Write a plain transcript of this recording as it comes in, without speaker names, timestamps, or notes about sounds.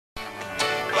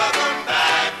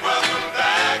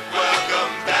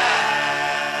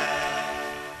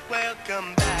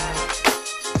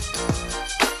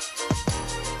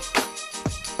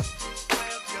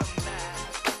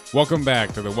Welcome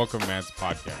back to the Welcome Matt's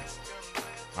podcast.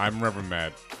 I'm Reverend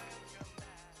Matt.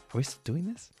 Are we still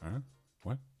doing this?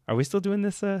 What? Are we still doing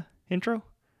this intro?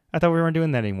 I thought we weren't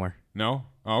doing that anymore. No?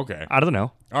 Oh, okay. I don't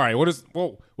know. All right.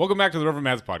 Welcome back to the Reverend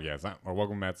Matt's podcast.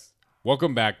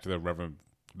 Welcome back to the Reverend.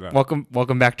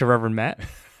 Welcome back to Reverend Matt.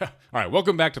 All right.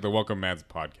 Welcome back to the Welcome Matt's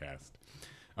podcast.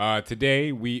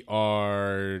 Today we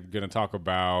are going to talk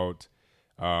about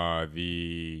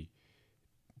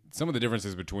some of the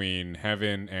differences between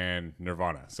heaven and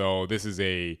nirvana. So this is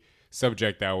a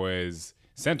subject that was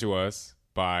sent to us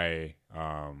by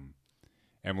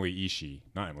Emily Ishii.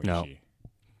 Not Emily No. Ishii.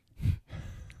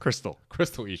 Crystal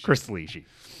Ishii. Crystal Ishii.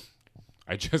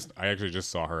 I actually just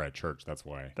saw her at church. That's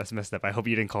why. That's messed up. I hope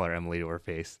you didn't call her Emily to her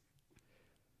face.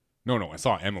 No, I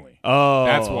saw Emily. Oh,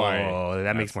 That's why.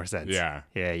 That makes more sense. Yeah.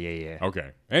 Yeah.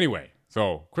 Okay. Anyway,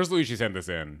 so Crystal Ishii sent this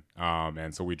in,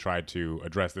 and so we tried to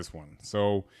address this one.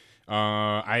 So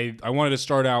I wanted to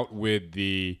start out with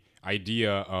the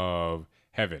idea of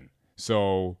heaven.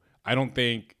 So I don't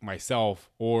think myself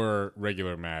or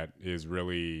regular Matt is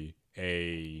really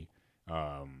a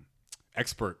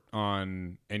expert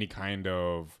on any kind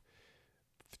of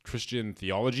Christian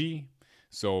theology.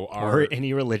 So Or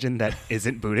any religion that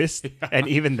isn't Buddhist. And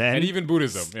even then. and even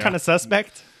Buddhism, kind of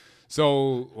suspect.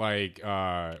 So,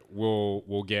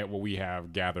 we'll get what we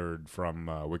have gathered from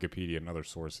Wikipedia and other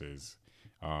sources.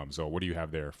 So, what do you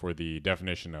have there for the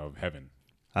definition of heaven?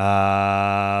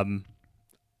 I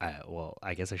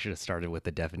guess I should have started with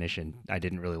the definition. I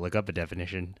didn't really look up a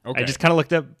definition. Okay. I just kind of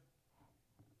looked up,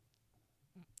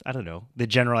 I don't know, the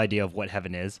general idea of what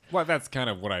heaven is. Well, that's kind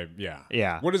of what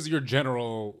Yeah. What is your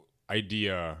general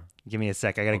idea? Give me a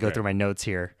sec. I got to go Okay. through my notes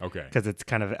here. Okay. Because it's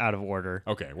kind of out of order.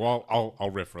 Okay. Well, I'll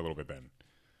riff for a little bit then.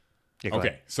 Yeah, go Okay.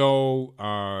 ahead.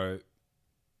 So,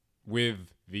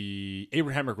 with the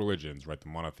Abrahamic religions, right, the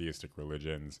monotheistic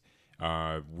religions,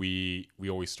 we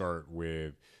always start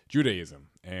with Judaism,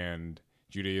 and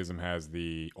Judaism has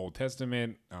the Old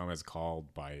Testament, as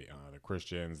called by the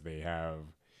Christians. They have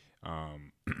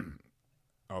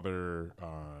other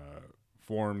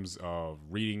forms of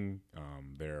reading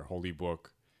their holy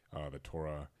book, the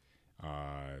Torah.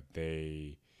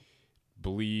 They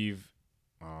believe,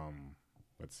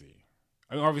 let's see.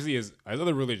 I mean, obviously, as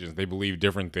other religions, they believe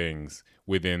different things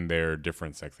within their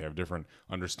different sects. They have different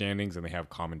understandings, and they have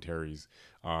commentaries,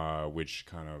 which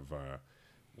kind of,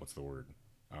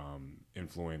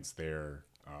 influence their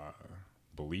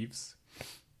beliefs.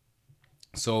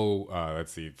 So,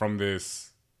 let's see. From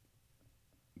this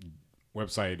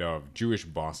website of Jewish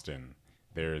Boston,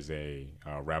 there's a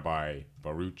Rabbi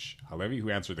Baruch Halevi who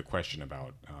answered the question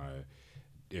about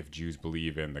if Jews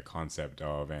believe in the concept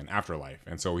of an afterlife.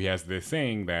 And so he has this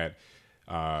saying that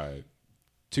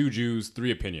 2 Jews,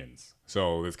 3 opinions.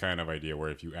 So this kind of idea where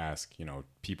if you ask,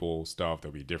 people stuff,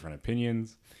 there'll be different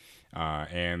opinions.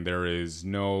 And there is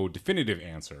no definitive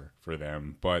answer for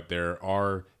them, but there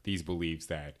are these beliefs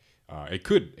that it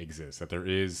could exist, that there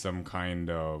is some kind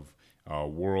of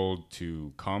world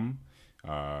to come,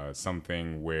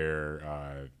 something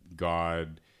where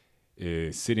God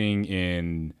is sitting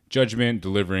in judgment,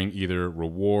 delivering either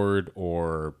reward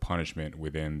or punishment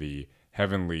within the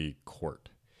heavenly court.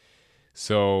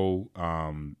 So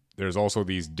there's also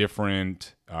these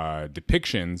different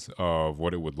depictions of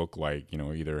what it would look like,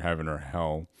 either heaven or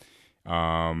hell.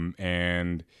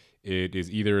 And it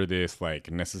is either this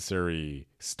necessary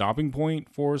stopping point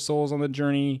for souls on the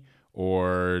journey,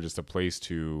 or just a place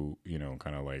to,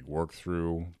 kind of work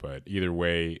through. But either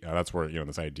way, that's where,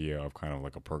 this idea of kind of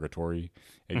like a purgatory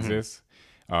exists.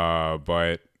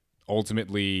 But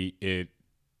ultimately, it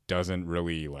doesn't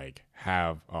really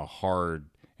have a hard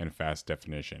and fast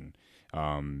definition.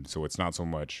 So it's not so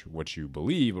much what you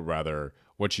believe, but rather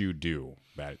what you do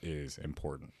that is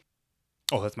important.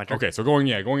 Oh, that's my turn. Okay, so going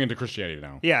into Christianity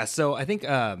now. Yeah, so I think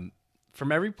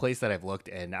from every place that I've looked,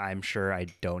 and I'm sure I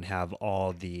don't have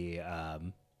all the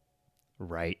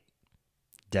right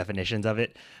definitions of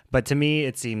it, but to me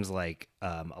it seems like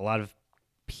a lot of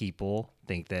people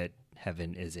think that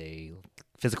heaven is a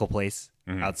physical place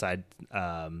outside,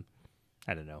 I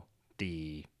don't know,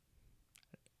 the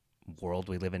world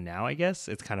we live in now, I guess.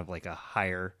 It's kind of like a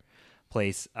higher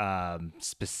place.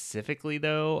 Specifically,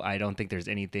 though, I don't think there's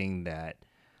anything that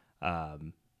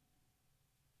kind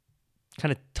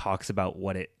of talks about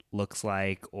what it looks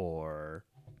like, or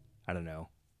I don't know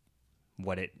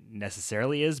what it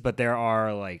necessarily is, but there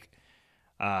are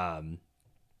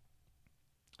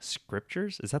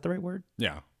scriptures. Is that the right word?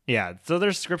 Yeah. So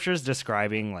there's scriptures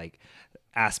describing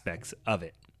aspects of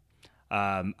it.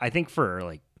 I think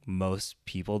for most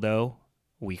people, though,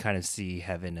 we kind of see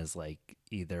heaven as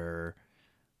either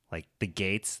like the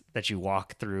gates that you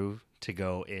walk through to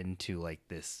go into like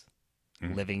this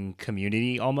living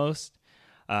community almost.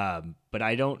 But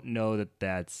I don't know that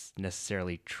that's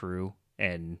necessarily true.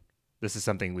 And this is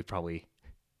something we probably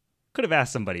could have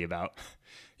asked somebody about.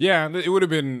 Yeah, it would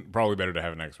have been probably better to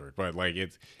have an expert, but like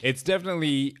it's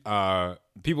definitely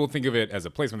people think of it as a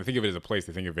place. When they think of it as a place,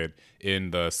 they think of it in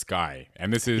the sky,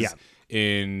 and this is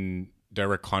in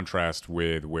direct contrast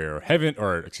with where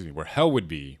where hell would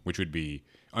be, which would be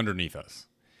underneath us.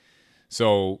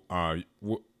 So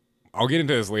I'll get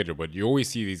into this later, but you always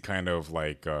see these kind of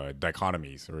like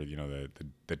dichotomies, or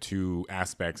the two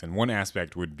aspects, and one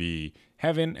aspect would be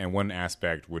heaven, and one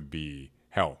aspect would be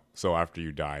hell. So after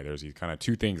you die, there's these kind of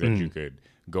two things that you could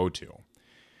go to,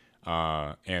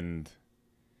 and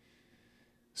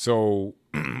so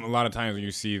a lot of times when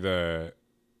you see the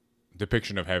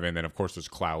depiction of heaven, then of course there's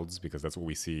clouds because that's what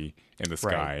we see in the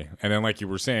sky, and then like you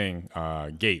were saying,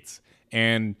 gates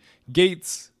and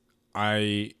gates.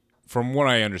 From what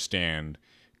I understand,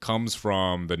 comes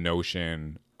from the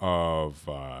notion of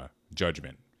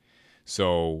judgment.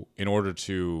 So in order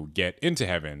to get into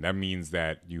heaven, that means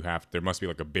that there must be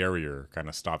like a barrier kind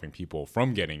of stopping people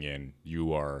from getting in.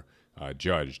 You are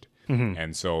judged.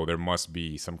 And so there must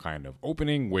be some kind of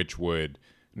opening, which would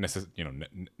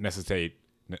necessitate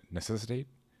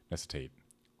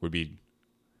would be,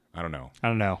 I don't know.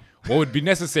 What would be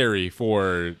necessary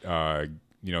for,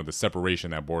 the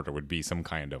separation, that border would be some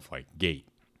kind of like gate.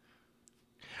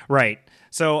 Right.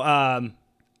 So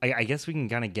I guess we can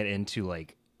kind of get into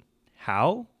like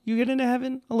how you get into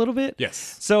heaven a little bit.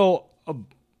 Yes. So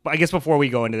I guess before we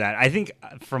go into that, I think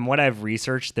from what I've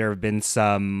researched, there have been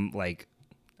some like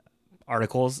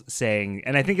articles saying,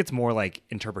 and I think it's more like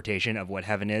interpretation of what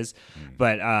heaven is,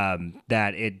 but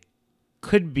that it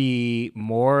could be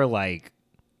more like,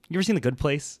 you ever seen The Good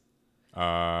Place?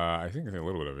 I think a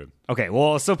little bit of it. Okay,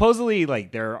 well, supposedly,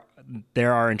 like there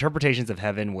are interpretations of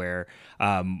heaven where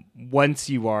once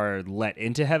you are let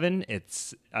into heaven,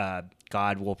 it's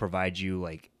God will provide you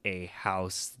like a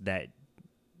house that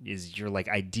is your like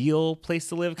ideal place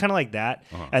to live, kind of like that,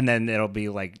 and then it'll be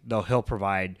like he'll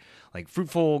provide like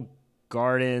fruitful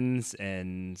gardens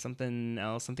and something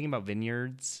else, something about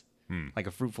vineyards, like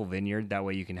a fruitful vineyard. That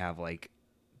way you can have like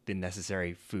the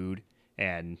necessary food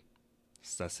and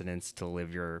sustenance to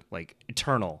live your like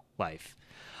eternal life.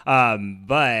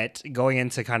 But going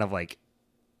into kind of like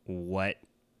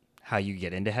how you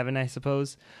get into heaven, I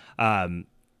suppose.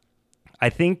 I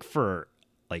think for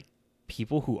like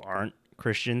people who aren't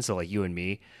Christians, so like you and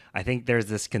me, I think there's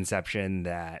this conception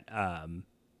that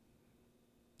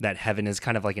that heaven is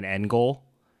kind of like an end goal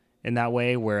in that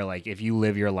way, where like if you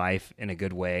live your life in a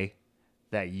good way,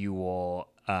 that you will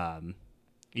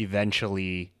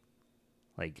eventually,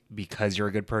 like because you're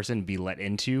a good person, be let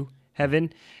into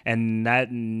heaven. And that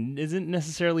isn't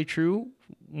necessarily true,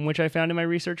 which I found in my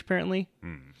research apparently.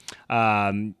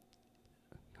 Hang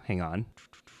on.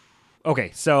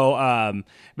 Okay, so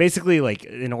basically, like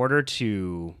in order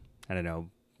to, I don't know,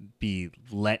 be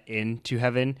let into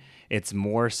heaven, it's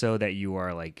more so that you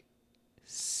are like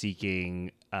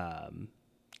seeking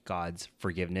God's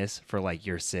forgiveness for like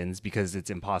your sins, because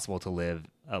it's impossible to live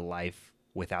a life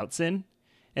without sin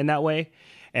in that way.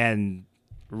 And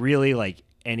really, like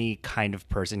any kind of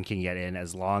person can get in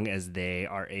as long as they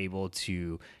are able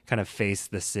to kind of face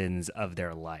the sins of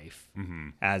their life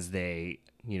as they,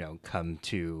 come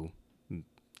to,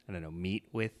 I don't know, meet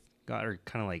with God, or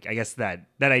kind of like, I guess that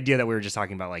idea that we were just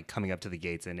talking about, like coming up to the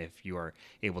gates and if you are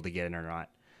able to get in or not.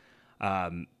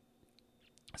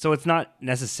 So it's not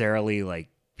necessarily like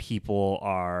people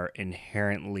are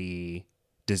inherently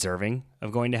deserving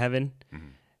of going to heaven.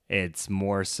 It's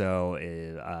more so,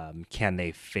 can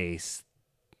they face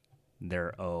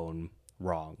their own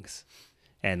wrongs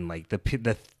and like the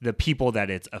people that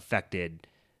it's affected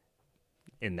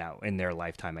in their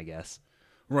lifetime, I guess.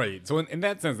 Right. So in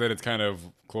that sense, that it's kind of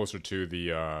closer to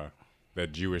the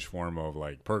Jewish form of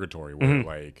like purgatory, where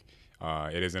like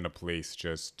it isn't a place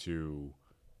just to,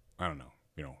 I don't know,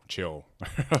 chill,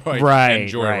 like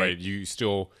enjoy. Right. You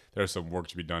still, there's some work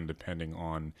to be done depending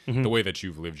on the way that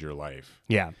you've lived your life.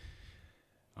 Yeah.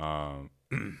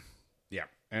 Yeah.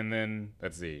 And then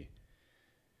let's see.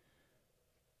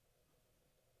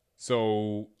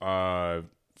 So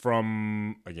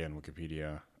from, again,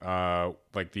 Wikipedia,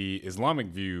 like the Islamic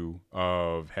view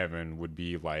of heaven would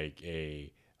be like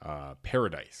a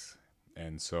paradise.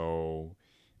 And so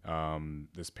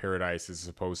this paradise is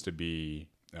supposed to be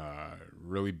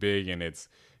really big, and it's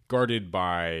guarded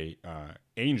by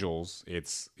angels.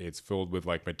 It's filled with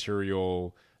like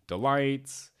material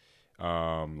delights,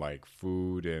 like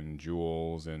food and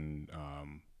jewels and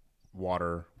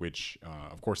water, which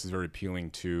of course is very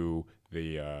appealing to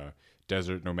the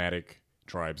desert nomadic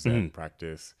tribes that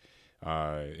practice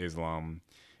Islam.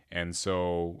 And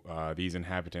so these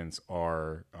inhabitants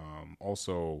are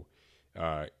also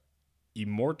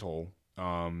immortal.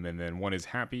 And then one is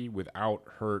happy without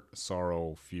hurt,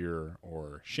 sorrow, fear,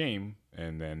 or shame.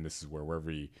 And then this is where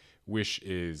every wish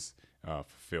is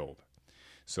fulfilled.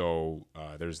 So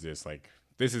there's this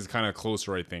this is kind of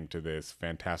closer, I think, to this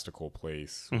fantastical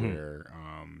place where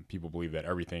people believe that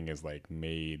everything is like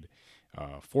made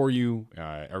for you.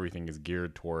 Everything is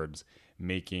geared towards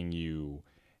making you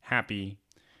happy.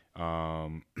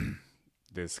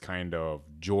 This kind of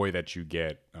joy that you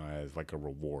get as like a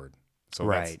reward. So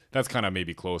that's kind of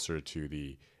maybe closer to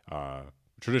the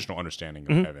traditional understanding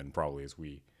of heaven, probably as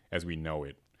we know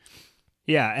it.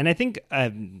 Yeah, and I think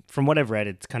from what I've read,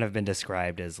 it's kind of been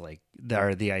described as like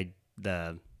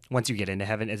the once you get into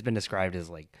heaven, it's been described as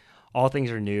like all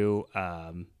things are new.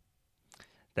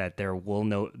 That there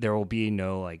will be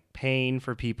no like pain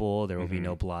for people. There will be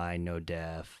no blind, no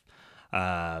deaf.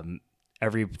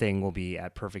 Everything will be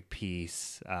at perfect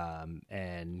peace.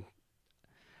 And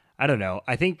I don't know.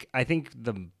 I think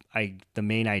the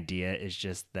main idea is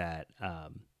just that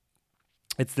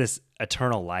it's this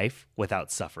eternal life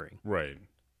without suffering. Right.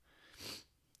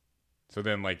 So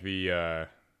then, like the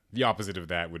opposite of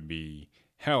that would be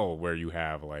hell, where you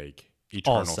have like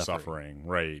eternal suffering.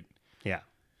 Right. Yeah.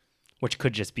 Which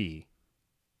could just be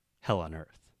hell on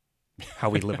earth, how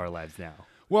we live our lives now.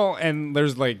 Well, and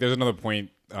there's another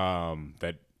point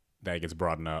that gets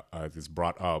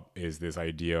brought up is this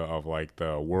idea of like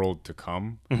the world to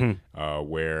come,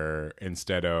 where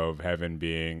instead of heaven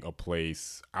being a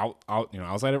place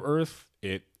outside of Earth,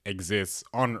 it exists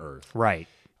on Earth, right?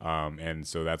 And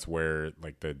so that's where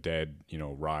like the dead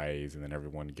rise, and then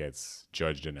everyone gets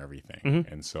judged and everything,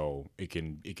 and so it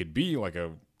could be like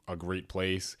a great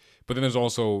place, but then there's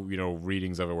also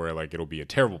readings of it where like it'll be a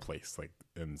terrible place, like,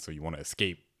 and so you want to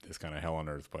escape this kind of hell on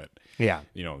earth. But yeah,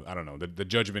 I don't know, the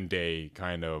judgment day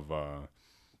kind of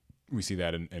we see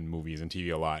that in movies and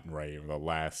TV a lot, right? The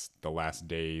last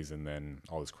days, and then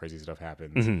all this crazy stuff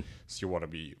happens. So you want to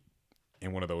be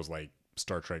in one of those like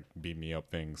Star Trek beam me up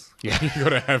things. Yeah. You go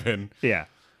to heaven. Yeah.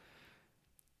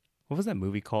 What was that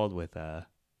movie called with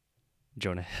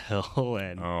Jonah Hill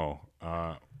and what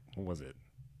was it?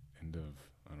 I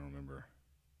don't remember.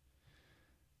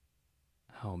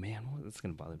 Oh man, that's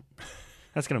gonna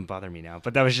bother me now.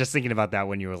 But I was just thinking about that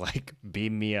when you were like,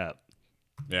 beam me up.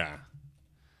 Yeah.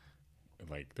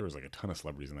 Like there was like a ton of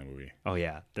celebrities in that movie. Oh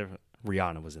yeah.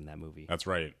 Rihanna was in that movie. That's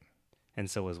right. And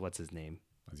so was what's his name?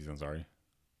 Aziz Ansari?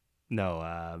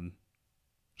 No,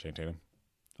 Shane Tatum?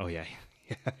 Oh yeah.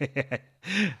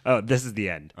 Oh, this is the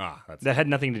end. That had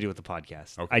nothing to do with the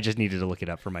podcast. Okay. I just needed to look it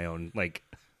up for my own like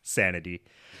sanity.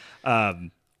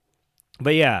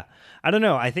 But yeah, I don't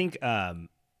know. I think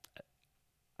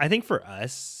for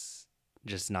us,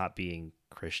 just not being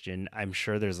Christian, I'm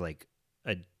sure there's like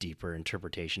a deeper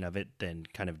interpretation of it than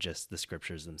kind of just the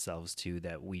scriptures themselves too,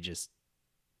 that we just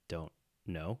don't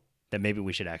know, that maybe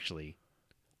we should actually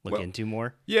look into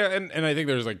more. Yeah. And I think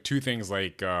there's like two things,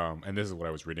 like, and this is what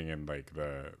I was reading in like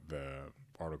the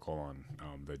article on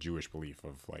the Jewish belief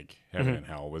of like heaven and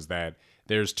hell, was that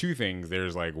there's two things.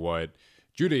 There's like what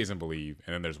Judaism believe,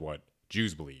 and then there's what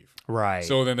Jews believe. Right.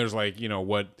 So then there's like,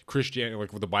 what Christianity,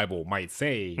 like what the Bible might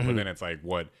say, but then it's like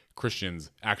what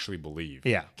Christians actually believe.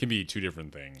 Yeah. Can be two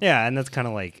different things. Yeah. And that's kind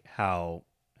of like how,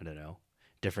 I don't know,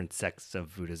 different sects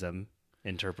of Buddhism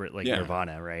interpret like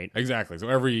nirvana, right? Exactly. So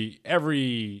every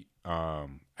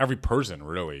person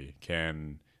really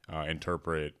can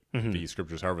interpret these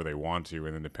scriptures however they want to,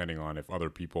 and then depending on if other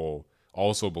people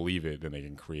also believe it, then they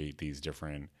can create these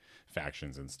different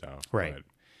factions and stuff. Right. But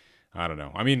I don't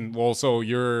know. I mean, well, so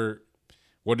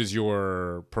what is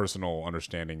your personal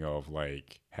understanding of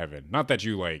like heaven? Not that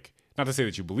you like, not to say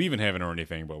that you believe in heaven or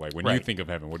anything, but like when you think of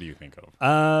heaven, what do you think of?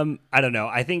 I don't know.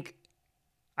 I don't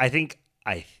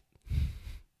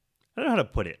know how to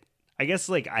put it. I guess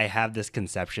like I have this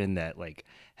conception that like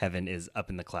heaven is up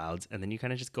in the clouds, and then you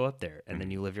kind of just go up there and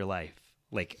then you live your life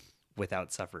like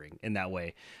without suffering in that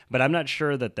way. But I'm not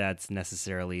sure that that's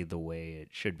necessarily the way it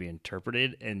should be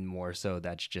interpreted, and more so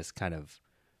that's just kind of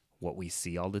what we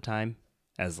see all the time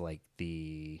as like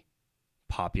the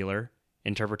popular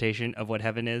interpretation of what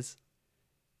heaven is.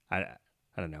 I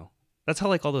don't know. That's how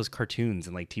like all those cartoons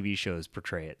and like TV shows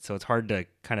portray it. So it's hard to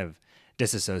kind of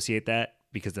disassociate that,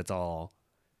 because that's all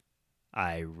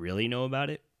I really know about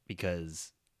it,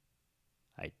 because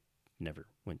I never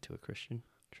went to a Christian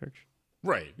church.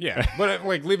 Right. Yeah. But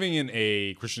like living in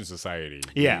a Christian society,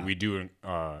 Yeah. we do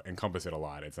encompass it a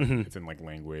lot. It's it's in like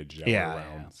language that Yeah, we're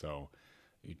around. yeah. So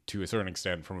to a certain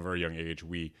extent, from a very young age,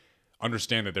 we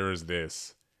understand that there is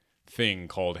this thing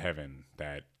called heaven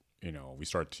that we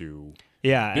start to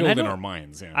Yeah, and build in our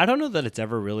minds. I don't know that it's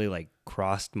ever really like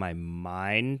crossed my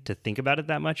mind to think about it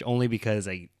that much, only because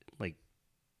I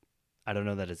don't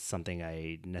know that it's something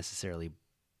I necessarily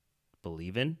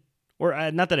believe in,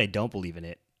 or not that I don't believe in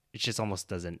it. It just almost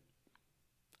doesn't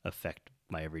affect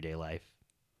my everyday life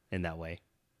in that way.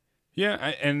 Yeah,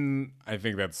 and I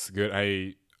think that's good.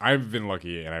 I've been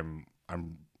lucky, and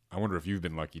I wonder if you've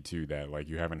been lucky too, that like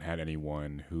you haven't had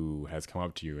anyone who has come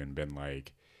up to you and been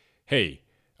like, "Hey,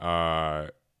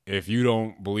 if you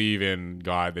don't believe in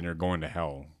God, then you're going to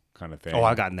hell," kind of thing. Oh,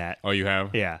 I've gotten that. Oh, you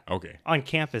have? Yeah. Okay. On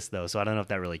campus though, so I don't know if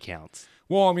that really counts.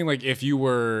 Well, I mean, like if you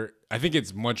were, I think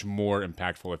it's much more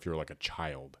impactful if you're like a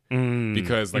child,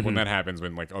 because like when that happens,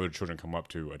 when like other children come up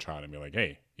to a child and be like,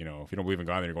 "Hey, if you don't believe in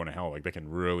God, then you're going to hell," like they can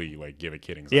really like give a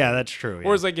kid anxiety. Yeah, that's true. Yeah.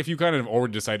 Whereas like if you kind of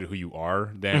already decided who you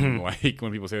are, then like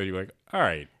when people say that, you're like, "All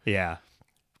right." Yeah.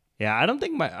 Yeah, I don't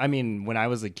think when I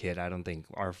was a kid, I don't think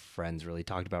our friends really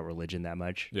talked about religion that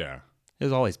much. Yeah. It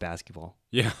was always basketball.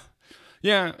 Yeah.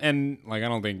 Yeah. And like, I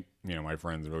don't think, my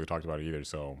friends really talked about it either.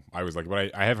 So I was like,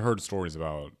 but I have heard stories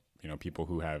about, people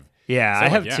who have. Yeah, said, I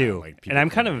have like, yeah, too. like, And I'm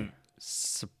people kind of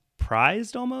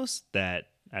surprised almost that,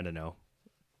 I don't know,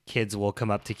 kids will come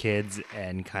up to kids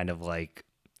and kind of like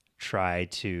try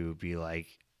to be like,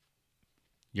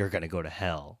 "You're going to go to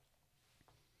hell."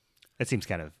 That seems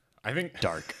kind of I think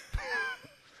dark.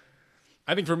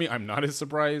 I think for me, I'm not as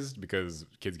surprised because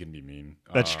kids can be mean.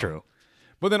 That's true.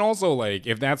 But then also, like,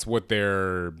 if that's what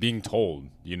they're being told,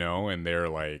 and they're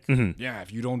like, yeah,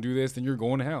 if you don't do this, then you're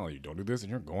going to hell. You don't do this, and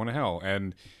you're going to hell.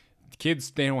 And kids,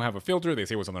 they don't have a filter. They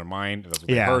say what's on their mind. That's what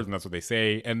they heard, and that's what they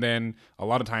say. And then a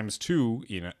lot of times, too,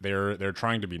 they're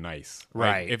trying to be nice.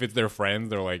 Right. Like, if it's their friends,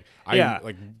 they're like,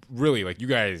 really, like, you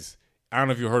guys, I don't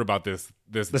know if you heard about this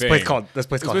thing. Place called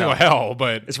hell,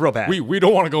 but it's real bad. We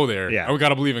don't want to go there. Yeah. And we got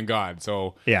to believe in God.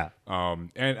 So, Yeah. and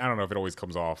I don't know if it always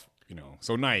comes off,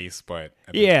 so nice, but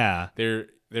I think Yeah.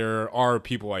 there are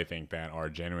people, I think, that are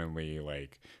genuinely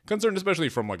like concerned, especially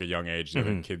from like a young age.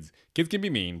 That kids can be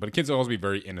mean, but kids will always be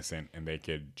very innocent, and they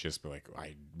could just be like,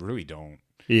 I really don't.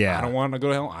 Yeah. I don't want to go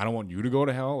to hell. I don't want you to go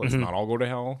to hell. Let's not all go to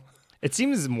hell. It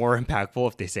seems more impactful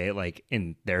if they say it like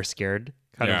in they're scared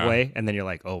kind of way, and then you're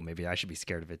like, oh, maybe I should be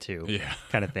scared of it too. Yeah.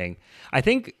 Kind of thing. I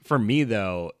think for me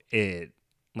though, it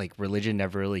like religion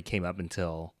never really came up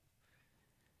until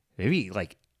maybe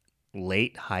like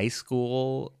late high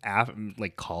school,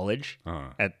 like college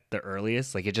at the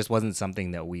earliest. Like it just wasn't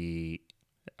something that we,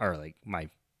 or like my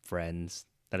friends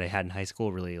that I had in high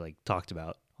school really like talked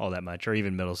about all that much, or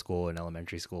even middle school and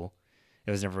elementary school.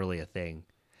 It was never really a thing.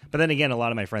 But then again, a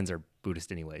lot of my friends are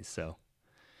Buddhist anyways, so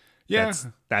Yeah.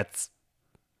 that's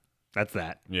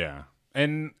that. Yeah.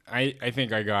 And I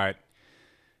think I got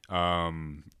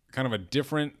kind of a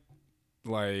different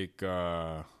like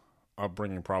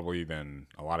upbringing probably than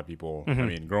a lot of people. I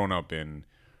mean, growing up in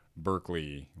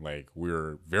Berkeley, like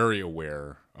we're very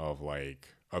aware of like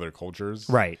other cultures.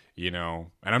 Right. And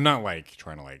I'm not like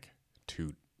trying to like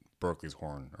toot Berkeley's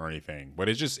horn or anything, but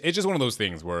it's just one of those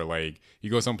things where like you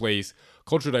go someplace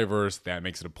culturally diverse that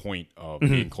makes it a point of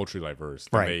being culturally diverse.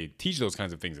 Right. They teach those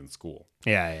kinds of things in school.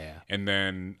 Yeah. And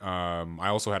then I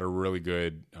also had a really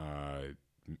good,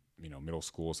 middle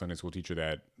school Sunday school teacher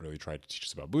that really tried to teach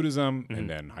us about Buddhism, and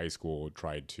then high school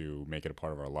tried to make it a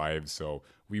part of our lives. So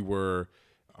we were,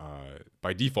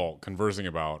 by default, conversing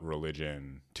about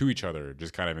religion to each other,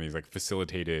 just kind of in these like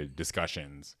facilitated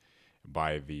discussions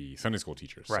by the Sunday school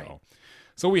teachers. Right.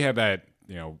 So we had that.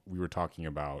 We were talking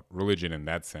about religion in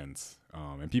that sense,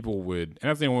 and people would, and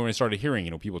that's the when I started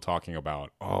hearing, people talking about,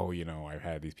 I've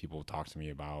had these people talk to me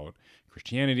about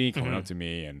Christianity coming up to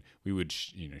me, and we would,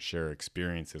 share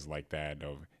experiences like that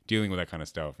of dealing with that kind of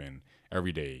stuff in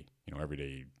everyday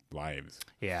lives.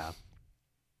 Yeah.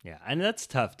 Yeah. And that's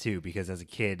tough too, because as a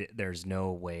kid, there's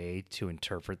no way to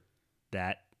interpret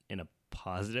that in a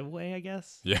positive way, I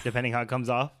guess. Yeah. Depending how it comes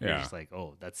off. You're Yeah. just like,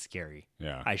 oh, that's scary.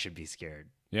 Yeah. I should be scared.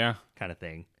 Yeah. Kind of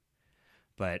thing.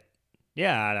 But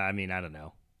yeah, I mean, I don't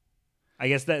know. I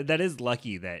guess that is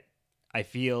lucky that I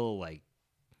feel like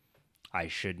I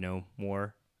should know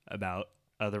more about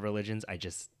other religions.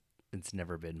 It's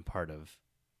never been part of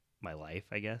my life,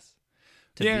 I guess.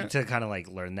 To kind of like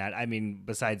learn that. I mean,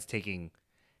 besides taking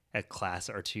a class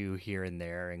or two here and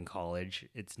there in college,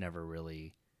 it's never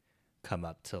really come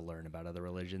up to learn about other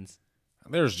religions.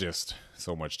 There's just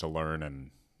so much to learn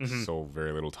and so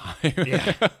very little time.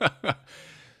 Yeah.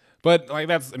 But like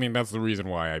that's the reason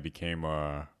why I became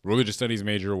a religious studies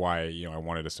major. Why I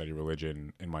wanted to study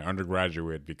religion in my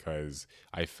undergraduate, because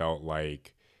I felt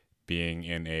like being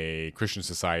in a Christian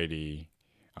society,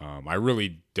 I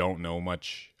really don't know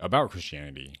much about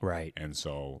Christianity, Right. and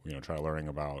so try learning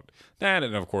about that,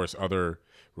 and of course other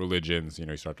religions.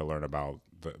 You start to learn about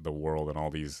the world and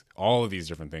all of these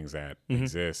different things that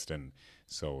exist, and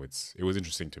so it was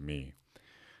interesting to me.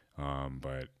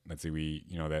 But let's see,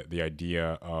 that the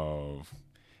idea of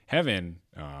heaven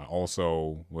was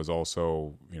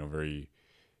also very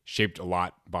shaped a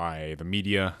lot by the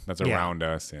media that's around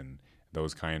us and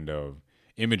those kind of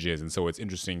images. And so it's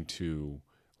interesting to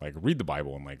like read the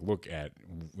Bible and like look at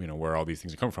where all these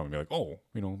things are coming from and be like, oh,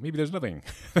 maybe there's nothing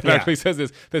that actually says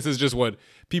this. This is just what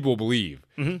people believe.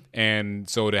 And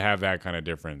so to have that kind of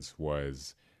difference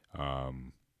was,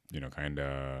 kind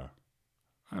of,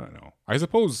 I don't know, I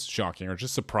suppose shocking or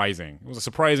just surprising. It was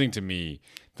surprising to me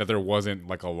that there wasn't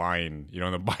like a line,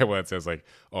 in the Bible that says like,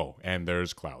 oh, and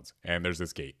there's clouds and there's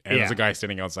this gate and there's a guy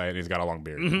standing outside and he's got a long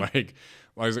beard. Like,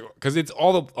 because it's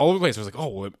all over the place. I was like, oh,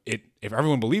 well, if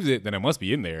everyone believes it, then it must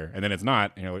be in there. And then it's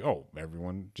not. And you're like, oh, they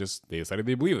decided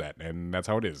they believe that. And that's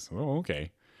how it is. Oh,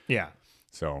 okay. Yeah.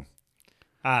 So.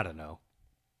 I don't know.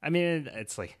 I mean,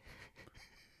 it's like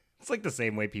the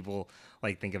same way people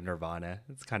like think of Nirvana.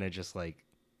 It's kind of just like,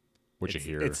 What you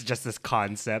hear. It's just this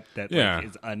concept that like,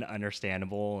 is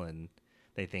ununderstandable, and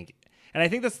they think, and I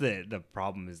think that's the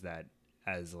problem is that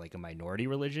as like a minority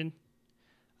religion,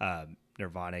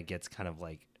 Nirvana gets kind of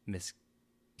like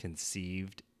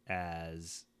misconceived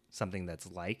as something that's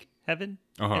like heaven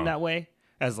in that way,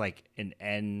 as like an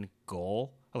end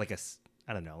goal, or like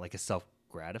like a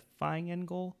self-gratifying end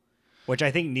goal, which I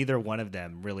think neither one of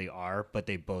them really are, but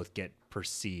they both get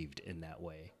perceived in that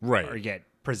way, right? Or get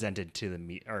presented to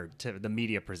the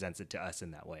media presents it to us in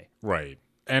that way, right?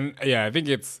 And I think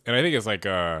it's like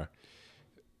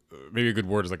maybe a good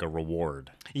word is like a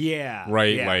reward,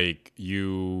 right? Yeah. Like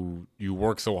you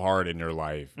work so hard in your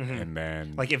life, and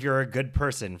then like if you're a good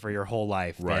person for your whole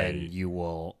life, right, then you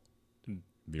will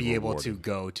be able to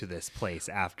go to this place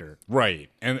after, right?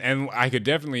 And I could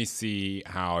definitely see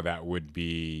how that would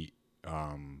be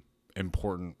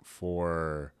important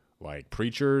for like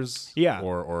preachers,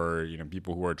 or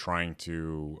people who are trying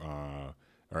to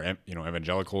or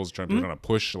evangelicals trying to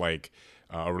push like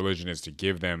a religion, is to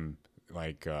give them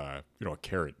like a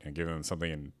carrot and give them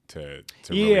something to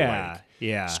really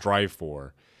like strive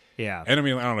for. Yeah. And I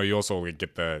mean, I don't know, you also like,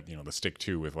 get the the stick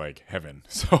too with like heaven,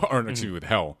 so or excuse me, with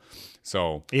hell.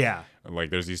 So like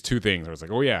there's these two things where it's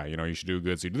like, oh yeah, you should do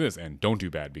good, so you do this, and don't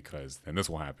do bad because then this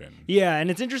will happen. Yeah,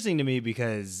 and it's interesting to me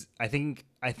because I think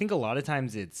a lot of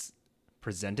times it's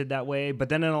presented that way, but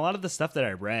then in a lot of the stuff that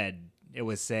I read, it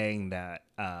was saying that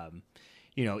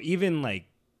even like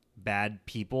bad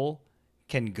people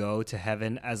can go to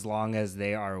heaven as long as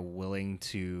they are willing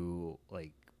to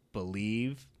like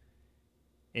believe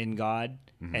in God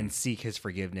and seek his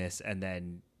forgiveness, and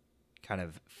then kind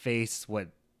of face what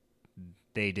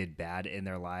they did bad in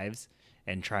their lives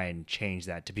and try and change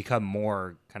that to become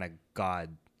more kind of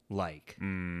God-like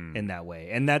in that way.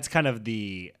 And that's kind of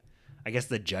the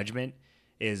judgment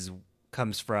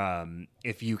comes from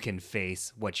if you can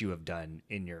face what you have done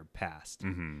in your past,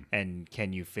 and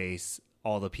can you face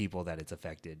all the people that it's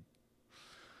affected.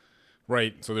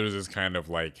 Right. So there's this kind of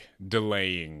like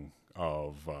delaying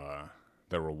of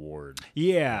the reward.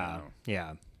 Yeah.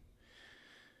 Yeah.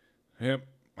 Yep.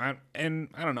 I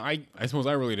don't know. I suppose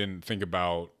I really didn't think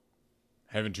about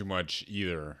heaven too much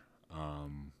either.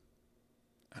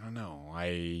 I don't know.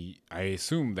 I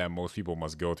assume that most people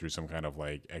must go through some kind of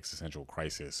like existential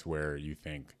crisis where you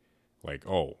think like,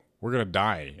 oh, we're gonna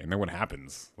die, and then what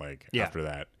happens like after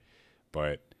that?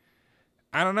 But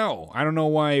I don't know. I don't know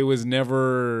why it was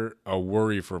never a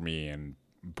worry for me, and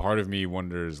part of me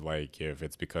wonders like if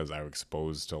it's because I was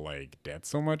exposed to like death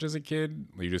so much as a kid.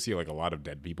 You just see like a lot of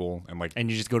dead people, and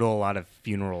you just go to a lot of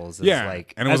funerals. I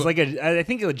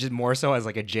think it was just more so as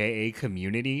like a JA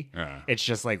community. It's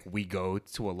just like we go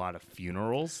to a lot of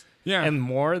funerals, and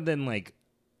more than like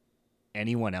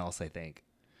anyone else, I think.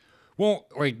 Well,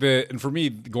 like and for me,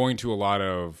 going to a lot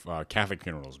of Catholic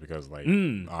funerals, because like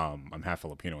I'm half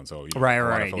Filipino, and so a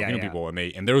lot of Filipino people,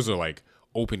 and those are like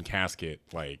open casket,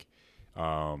 like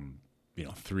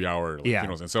 3-hour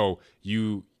funerals, and so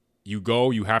you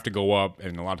go, you have to go up,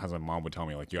 and a lot of times my mom would tell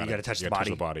me like you gotta touch the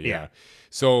body.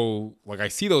 So like I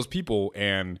see those people,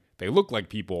 and they look like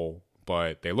people,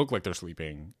 but they look like they're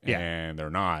sleeping, and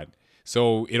they're not.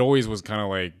 So it always was kind of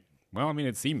like well, I mean,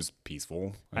 it seems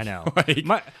peaceful. I know. Like,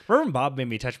 My Reverend Bob made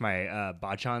me touch my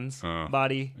Bachan's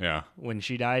body yeah. when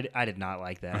she died. I did not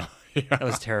like that. Yeah. That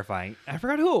was terrifying. I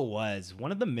forgot who it was.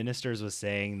 One of the ministers was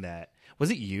saying that.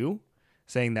 Was it you?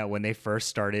 Saying that when they first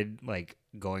started like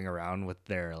going around with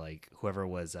their like whoever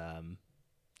was I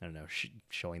don't know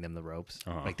showing them the ropes,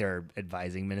 like their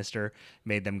advising minister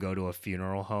made them go to a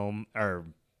funeral home, or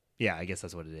yeah, I guess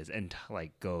that's what it is, and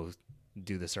like go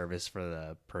do the service for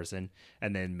the person,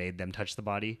 and then made them touch the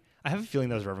body. I have a feeling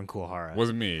that was Reverend Kuwahara.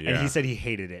 Wasn't me, And yeah. he said he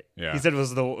hated it. Yeah. He said it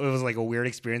was like a weird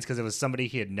experience because it was somebody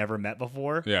he had never met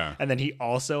before. Yeah. And then he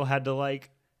also had to like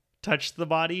touch the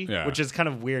body, Yeah. which is kind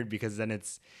of weird because then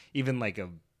it's even like a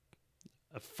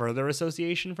further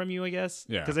association from you, I guess.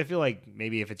 Yeah. Because I feel like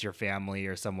maybe if it's your family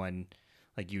or someone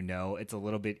like it's a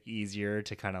little bit easier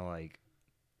to kind of like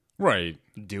Right.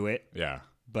 do it. Yeah.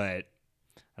 But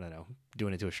I don't know,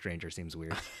 doing it to a stranger seems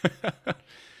weird.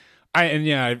 I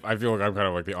feel like I'm kind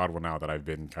of like the odd one out that I've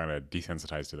been kind of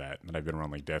desensitized to that I've been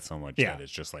around like death so much Yeah. that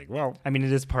it's just like, well, I mean,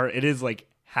 it is like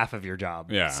half of your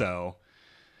job. Yeah. So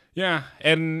yeah.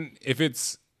 And if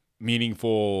it's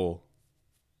meaningful,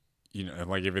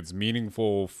 like if it's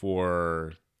meaningful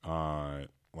for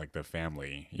like the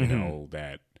family, know,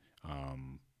 that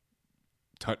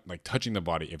touching the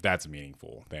body, if that's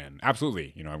meaningful, then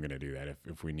absolutely, I'm going to do that.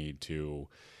 If we need to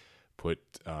put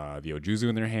the Ojuzu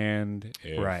in their hand,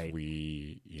 if Right.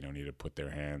 we need to put their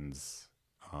hands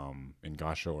in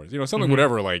gasho or something,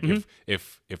 whatever, like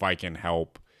if I can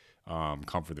help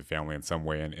comfort the family in some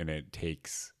way, and it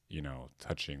takes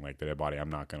touching like the dead body, I'm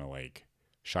not gonna like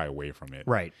shy away from it.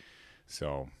 right.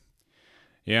 So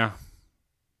yeah,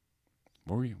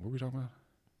 what were we talking about?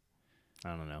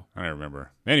 I don't know. I don't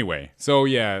remember. Anyway, so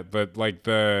yeah, but like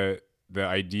the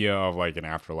idea of like an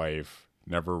afterlife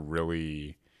never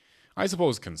really, I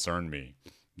suppose, concerned me.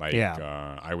 Like,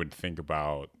 I would think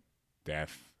about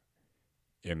death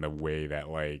in the way that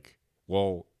like,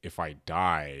 well, if I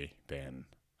die, then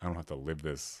I don't have to live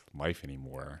this life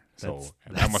anymore. So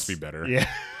that must be better. Yeah.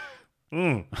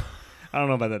 I don't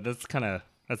know about that.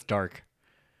 That's dark.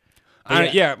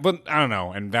 But I don't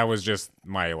know. And that was just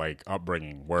my like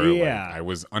upbringing where like, Yeah. I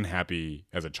was unhappy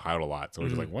as a child a lot. So it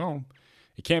was like, well,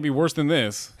 it can't be worse than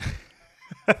this.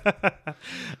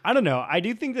 I don't know. I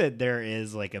do think that there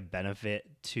is like a benefit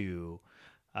to,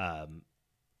 I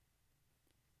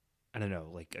don't know,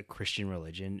 like a Christian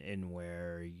religion in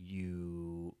where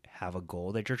you have a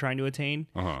goal that you're trying to attain.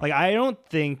 Like, I don't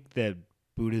think that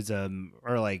Buddhism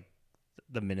or like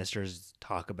the ministers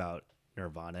talk about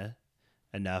nirvana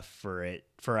enough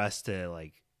for us to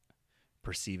like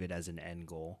perceive it as an end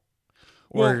goal.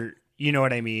 Or, you know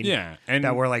what I mean? Yeah. And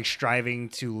that we're like striving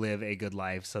to live a good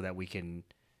life so that we can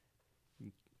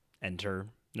enter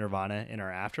nirvana in our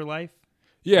afterlife.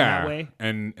 yeah. that way.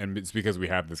 And it's because we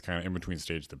have this kind of in between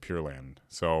stage, the Pure Land.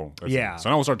 So Yeah. So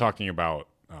now we'll start talking about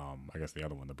I guess the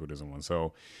other one, the Buddhism one.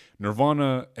 So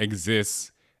nirvana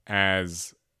exists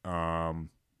as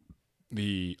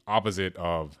the opposite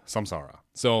of samsara.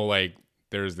 So like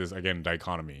there's this again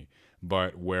dichotomy,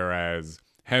 but whereas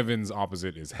heaven's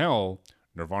opposite is hell,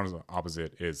 nirvana's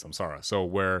opposite is samsara. So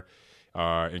where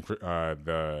in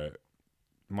the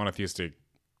monotheistic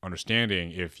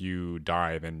understanding, if you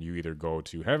die, then you either go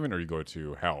to heaven or you go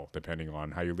to hell, depending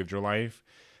on how you lived your life.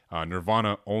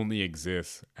 Nirvana only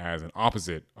exists as an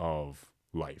opposite of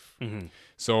life.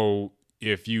 So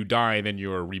if you die, then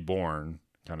you're reborn,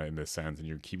 kind of in this sense, and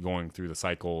you keep going through the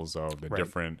cycles of the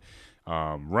different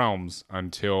realms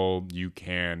until you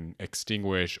can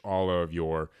extinguish all of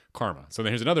your karma. So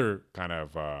then here's another kind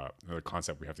of another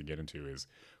concept we have to get into is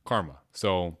karma.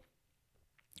 So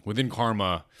within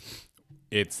karma,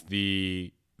 it's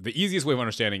the easiest way of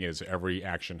understanding is every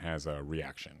action has a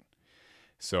reaction.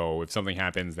 So if something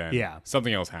happens, then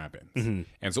something else happens.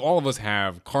 And so all of us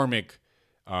have karmic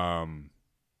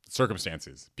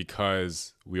circumstances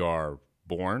because we are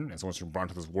born. And so once we're born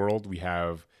to this world, we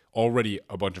have already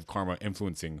a bunch of karma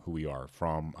influencing who we are,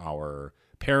 from our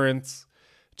parents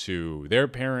to their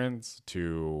parents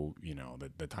to,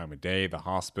 the time of day, the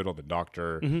hospital, the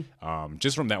doctor.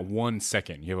 Just from that 1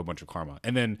 second, you have a bunch of karma.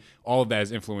 And then all of that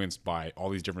is influenced by all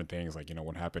these different things, like,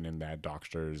 what happened in that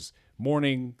doctor's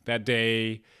morning that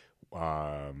day,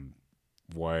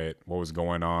 what was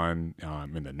going on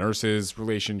in the nurse's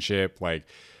relationship. Like,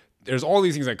 there's all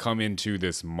these things that come into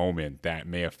this moment that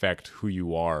may affect who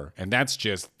you are. And that's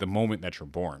just the moment that you're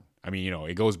born. I mean,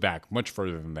 it goes back much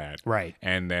further than that. Right.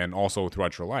 And then also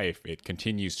throughout your life, it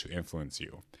continues to influence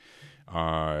you.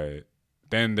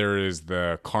 Then there is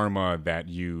the karma that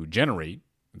you generate.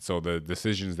 So the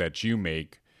decisions that you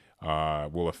make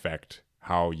will affect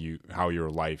how your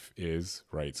life is,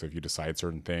 right? So if you decide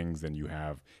certain things, then you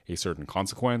have a certain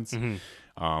consequence.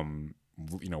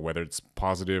 Whether it's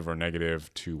positive or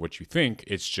negative to what you think,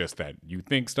 it's just that you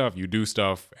think stuff, you do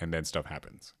stuff, and then stuff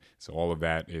happens. So all of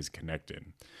that is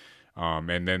connected.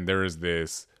 And then there is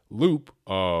this loop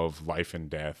of life and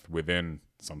death within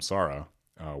samsara,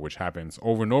 which happens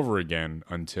over and over again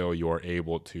until you're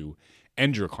able to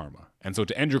end your karma. And so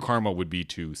to end your karma would be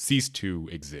to cease to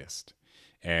exist.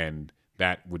 And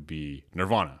that would be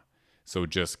nirvana. So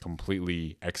just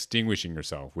completely extinguishing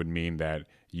yourself would mean that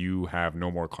you have no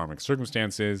more karmic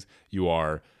circumstances. You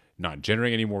are not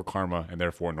generating any more karma, and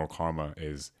therefore no karma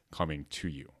is coming to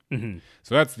you.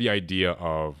 So that's the idea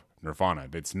of nirvana.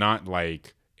 It's not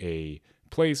like a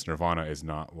place. Nirvana is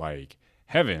not like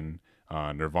heaven.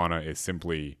 Nirvana is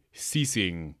simply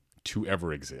ceasing to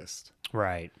ever exist.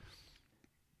 Right.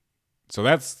 So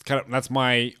that's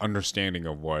my understanding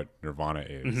of what nirvana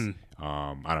is.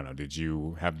 I don't know. Did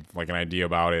you have like an idea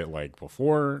about it like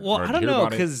before? Well, or I did don't you hear know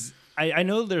about it? because I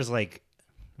know there's like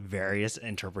various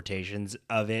interpretations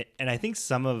of it, and I think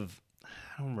I don't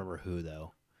remember who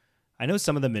though. I know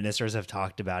some of the ministers have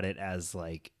talked about it as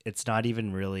like it's not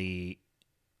even really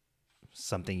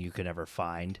something you can ever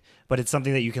find, but it's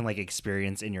something that you can like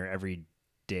experience in your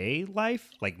everyday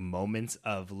life, like moments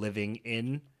of living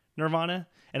in nirvana.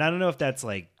 And I don't know if that's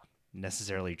like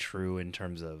necessarily true in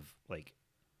terms of like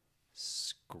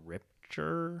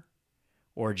scripture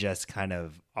or just kind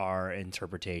of our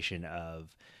interpretation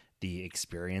of the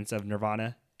experience of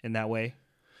nirvana in that way.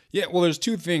 Yeah, well, there's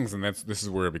two things, and this is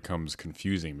where it becomes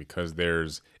confusing because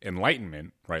there's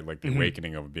enlightenment, right, like the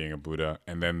awakening of being a Buddha,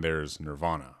 and then there's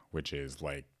nirvana, which is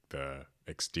like the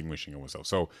extinguishing of oneself.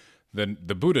 So the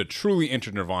Buddha truly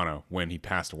entered nirvana when he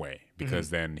passed away because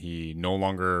then he no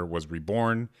longer was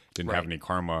reborn, didn't have any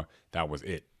karma. That was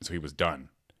it. So he was done.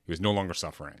 He was no longer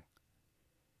suffering.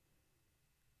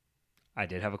 I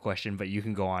did have a question, but you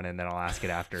can go on and then I'll ask it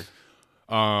after.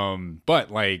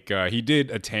 But like he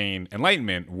did attain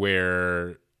enlightenment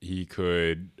where he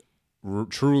could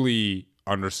truly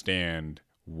understand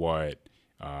what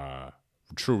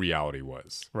true reality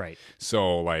was. Right.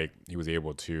 So like he was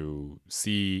able to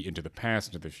see into the past,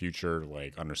 into the future,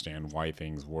 like understand why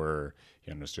things were.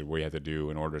 He understood what he had to do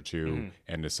in order to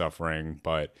end his suffering.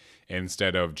 But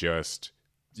instead of just,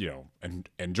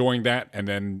 enjoying that and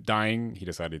then dying, he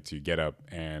decided to get up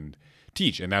and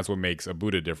teach. And that's what makes a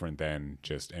Buddha different than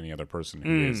just any other person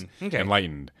who is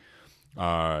enlightened.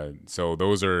 So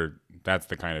that's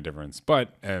the kind of difference.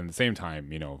 But at the same time,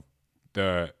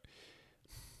 the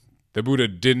Buddha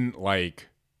didn't like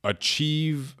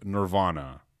achieve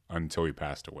nirvana until he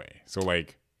passed away. So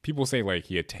like people say like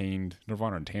he attained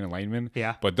nirvana or attained enlightenment.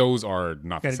 Yeah. But those are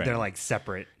not the same. They're like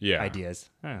separate ideas.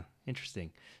 Oh,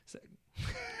 interesting. So,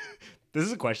 this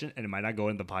is a question, and it might not go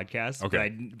in the podcast. Okay.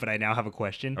 But I now have a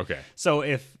question. Okay. So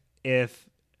if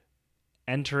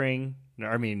entering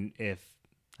nirvana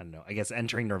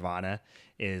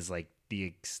is like the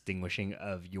extinguishing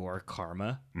of your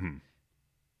karma,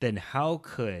 then how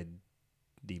could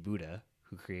the Buddha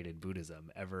who created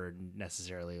Buddhism ever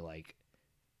necessarily like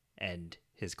end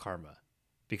his karma?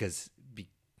 Because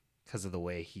of the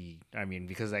way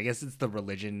because I guess it's the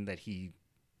religion that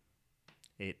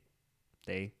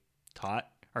they taught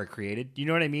or created. You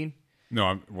know what I mean?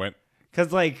 No, what?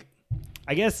 Because like,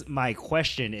 I guess my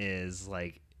question is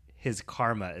like, his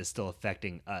karma is still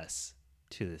affecting us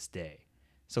to this day.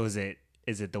 So is it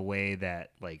the way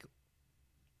that like,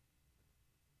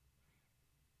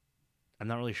 I'm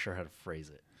not really sure how to phrase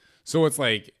it. So it's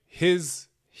like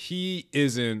he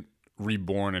isn't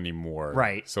reborn anymore.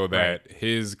 Right. So that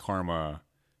his karma,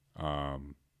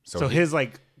 so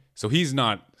he's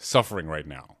not suffering right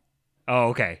now. Oh,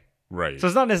 okay. Right. So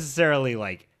it's not necessarily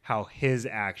like how his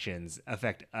actions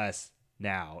affect us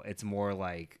now. It's more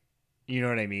like, you know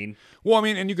what I mean? Well, I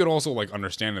mean, and you could also like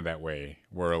understand it that way,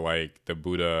 where like the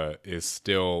Buddha is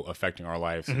still affecting our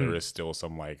lives. So there is still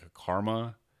some like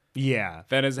karma. Yeah.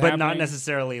 That is but happening. not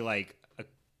necessarily like a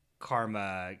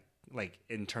karma, like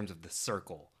in terms of the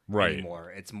circle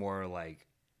anymore. It's more like,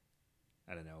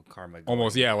 I don't know, karma.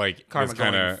 Almost, yeah, like karma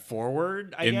going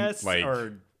forward, I guess, like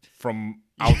or from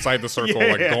outside the circle,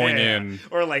 going in,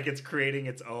 or like it's creating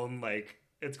its own like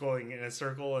it's going in a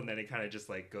circle and then it kind of just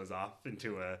like goes off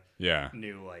into a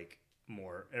new like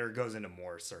more, or it goes into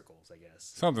more circles, I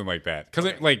guess. Something like that.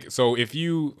 Because so if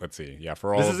you, let's see, yeah,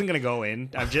 for all This isn't gonna go in.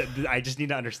 I just need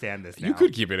to understand this now. you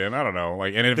could keep it in. I don't know.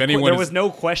 Like, and if There was no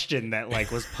question that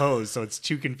like was posed, so it's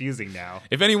too confusing now.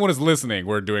 if anyone is listening,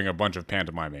 we're doing a bunch of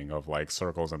pantomiming of like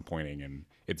circles and pointing, and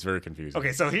it's very confusing.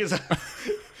 Okay, so here's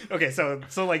okay, so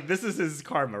like this is his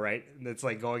karma, right? It's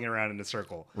like going around in a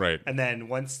circle, Right. And then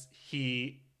once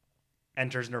he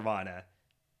enters nirvana,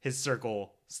 his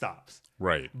circle stops.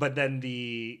 Right. But then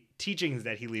the teachings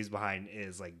that he leaves behind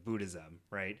is like Buddhism,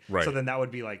 right? Right. So then that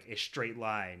would be like a straight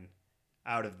line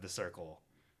out of the circle.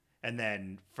 And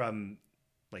then from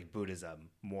like Buddhism,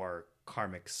 more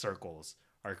karmic circles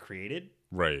are created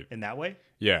Right. in that way.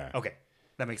 Yeah. Okay,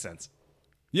 that makes sense.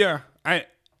 Yeah.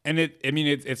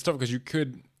 It's tough because you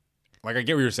could, like, I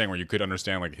get what you're saying, where you could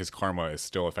understand like his karma is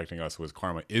still affecting us, so his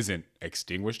karma isn't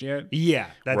extinguished yet. Yeah,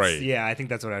 that's Right. Yeah, I think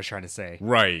that's what I was trying to say.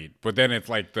 Right. But then it's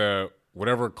like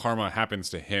whatever karma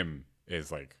happens to him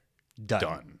is like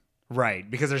done. Right,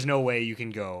 because there's no way you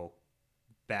can go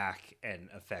back and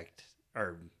affect,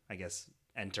 or I guess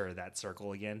enter that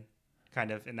circle again,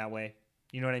 kind of in that way.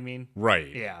 You know what I mean?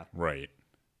 Right. Yeah. Right.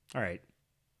 All right.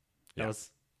 Yeah.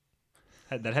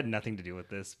 That had nothing to do with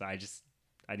this, but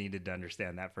I needed to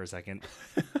understand that for a second.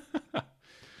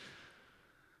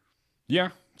 Yeah.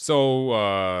 So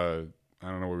I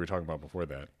don't know what we were talking about before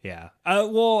that. Yeah.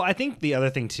 Well, I think the other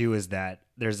thing too is that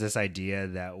there's this idea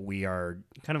that we are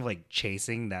kind of like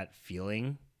chasing that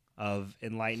feeling of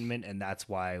enlightenment, and that's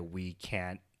why we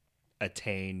can't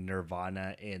attain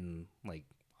nirvana in like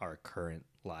our current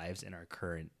lives, in our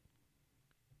current,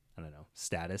 I don't know,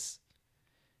 status,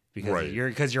 because Right.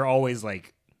 you're always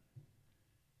like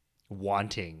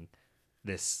wanting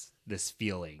this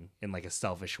feeling in like a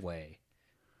selfish way,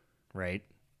 right?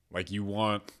 Like you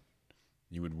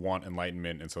would want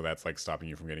enlightenment, and so that's like stopping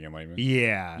you from getting enlightenment.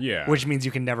 Yeah. Yeah. Which means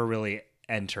you can never really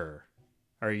enter,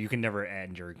 or you can never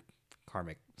end your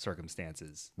karmic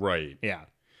circumstances. Right. Yeah.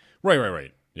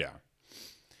 Right. Yeah.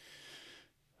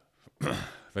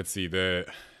 Let's see.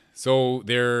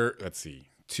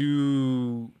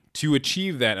 To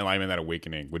achieve that enlightenment, that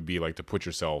awakening would be like to put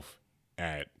yourself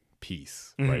at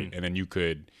peace, right? And then you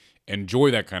could enjoy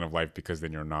that kind of life because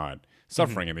then you're not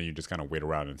suffering, and then you just kind of wait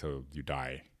around until you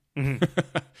die.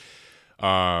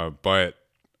 But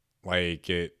like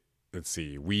let's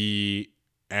see, we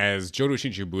as Jodo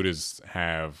Shinshu Buddhists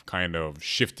have kind of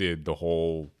shifted the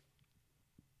whole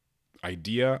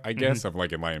idea, I guess, of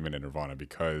like enlightenment and nirvana,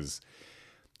 because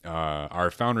our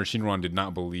founder Shinran did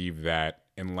not believe that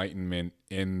enlightenment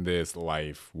in this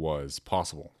life was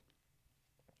possible.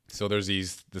 So there's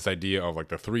this idea of like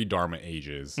the 3 Dharma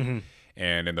ages,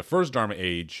 and in the first Dharma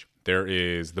age there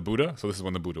is the Buddha. So this is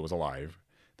when the Buddha was alive.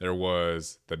 There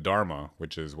was the Dharma,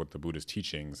 which is what the Buddha's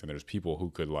teachings, and there's people who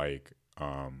could like,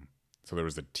 so there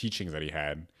was the teachings that he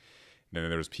had, and then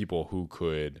there was people who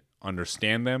could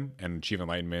understand them and achieve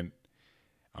enlightenment.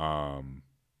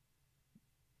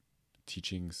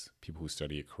 Teachings, people who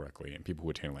study it correctly, and people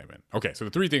who attain enlightenment. Okay, so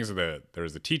the 3 things are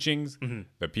there's the teachings,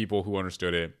 the people who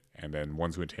understood it, and then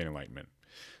ones who attain enlightenment.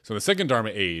 So the second Dharma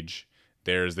age,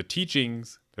 there's the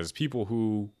teachings, there's people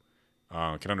who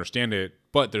can understand it,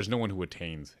 but there's no one who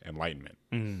attains enlightenment.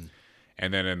 And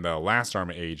then in the last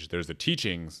Dharma age, there's the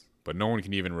teachings, but no one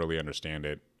can even really understand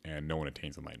it, and no one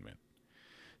attains enlightenment.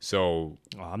 So,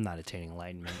 I'm not attaining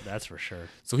enlightenment, that's for sure.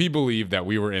 So he believed that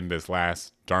we were in this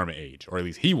last Dharma age, or at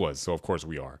least he was. So of course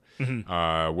we are,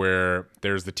 where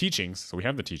there's the teachings. So we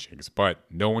have the teachings, but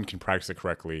no one can practice it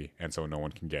correctly, and so no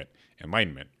one can get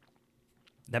enlightenment.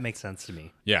 That makes sense to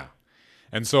me. Yeah.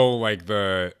 And so like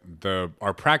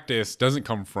our practice doesn't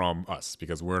come from us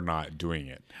because we're not doing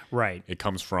it. Right. It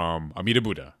comes from Amida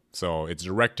Buddha. So it's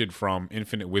directed from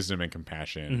infinite wisdom and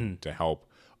compassion to help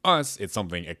us. It's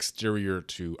something exterior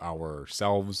to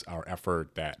ourselves, our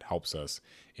effort that helps us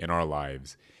in our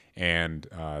lives. And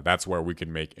that's where we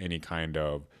can make any kind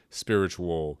of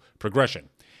spiritual progression.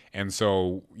 And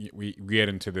so we get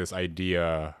into this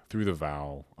idea through the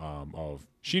vow of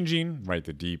Shinjin, right?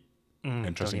 The deep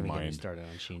and trusting Don't even get me mind. started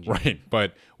on Shinji. Right.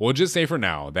 But we'll just say for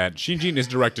now that Shinjin is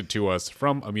directed to us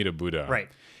from Amida Buddha. Right.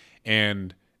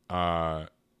 And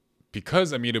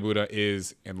because Amida Buddha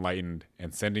is enlightened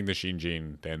and sending the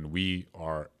Shinjin, then we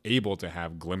are able to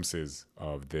have glimpses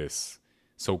of this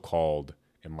so-called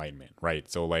enlightenment, right?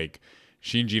 So like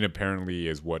Shinjin apparently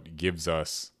is what gives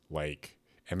us like,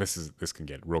 and this can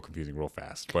get real confusing real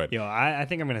fast, but I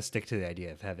think I'm going to stick to the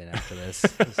idea of heaven after this.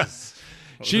 This is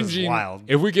Shinjin, wild.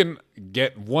 if we can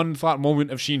get one thought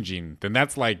moment of Shinjin, then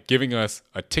that's like giving us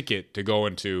a ticket to go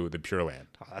into the Pure Land.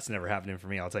 Oh, that's never happening for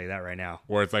me, I'll tell you that right now.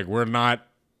 Where it's like we're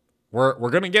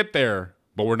going to get there,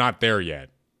 but we're not there yet.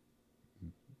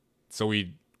 so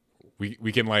we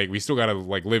can like we still gotta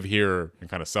like live here and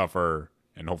kind of suffer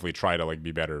and hopefully try to like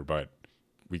be better, but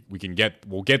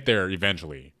we'll get there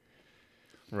eventually.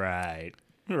 Right.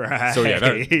 Right. So yeah,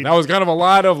 that was kind of a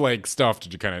lot of like stuff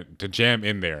to kind of to jam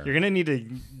in there. You're gonna need to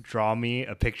draw me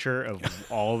a picture of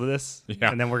all of this,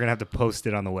 Yeah. and then we're gonna have to post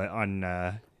it on the We're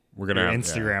gonna your have,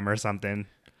 Instagram or something.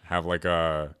 have like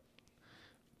a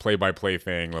play-by-play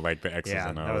thing with like the X's Yeah,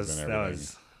 and that O's was and that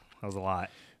everything. was a lot.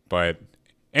 But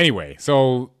anyway,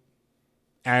 so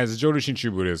as Jodo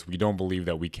Shinshu Buddhists, we don't believe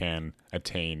that we can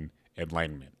attain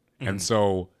enlightenment. And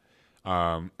so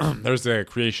there's the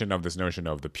creation of this notion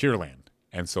of the Pure Land.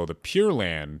 And so the Pure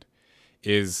Land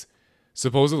is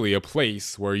supposedly a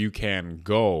place where you can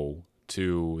go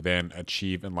to then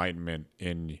achieve enlightenment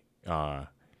in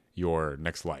your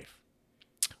next life.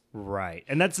 Right,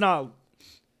 and that's not.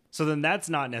 So then that's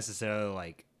not necessarily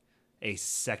like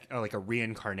like a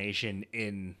reincarnation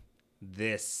in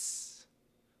this.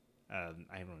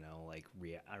 I don't know, like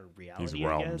reality. These I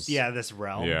realms. guess? Yeah, this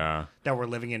realm. Yeah. That we're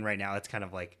living in right now. It's kind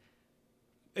of like,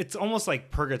 it's almost like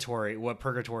purgatory. What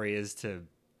purgatory is to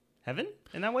heaven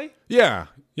in that way. Yeah.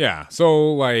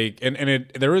 So like, and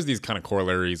there is these kind of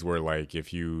corollaries where like,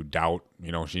 if you doubt,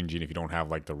 Shinjin, if you don't have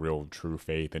like the real true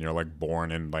faith, and you're like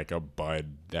born in like a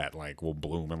bud that like will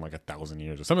bloom in like 1,000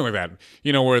 years or something like that,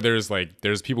 where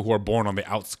there's people who are born on the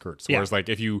outskirts. Yeah. Whereas like,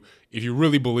 if you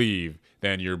really believe,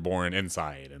 then you're born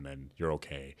inside and then you're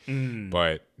okay.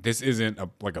 But this isn't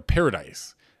like a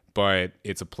paradise, but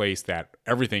it's a place that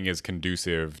everything is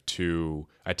conducive to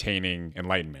attaining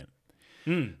enlightenment.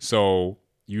 So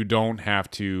you don't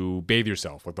have to bathe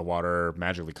yourself. Like the water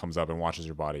magically comes up and washes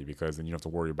your body, because then you don't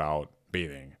have to worry about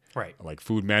bathing. Right. Like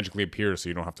food magically appears, so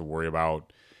you don't have to worry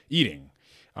about eating.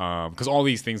 Because all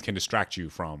these things can distract you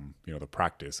from, the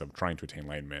practice of trying to attain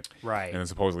enlightenment. Right. And then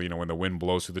supposedly, when the wind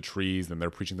blows through the trees, then they're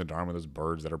preaching the Dharma. There's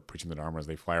birds that are preaching the Dharma as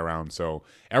they fly around. So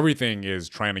everything is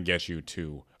trying to get you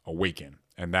to awaken.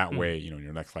 And that way, in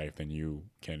your next life, then you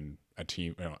can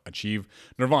achieve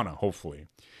nirvana, hopefully.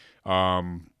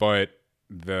 But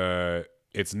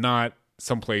it's not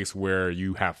someplace where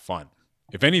you have fun.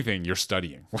 If anything, you're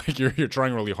studying. Like you're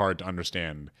trying really hard to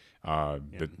understand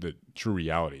the true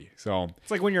reality. So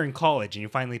It's like when you're in college and you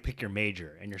finally pick your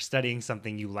major and you're studying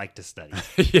something you like to study.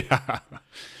 yeah.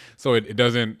 So it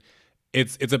doesn't.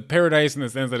 It's a paradise in the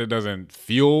sense that it doesn't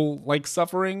feel like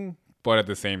suffering, but at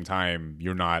the same time,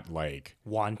 you're not like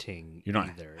Wanting you're not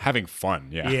either. having fun.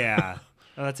 Yeah. Yeah.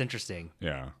 Oh, that's interesting.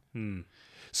 Yeah.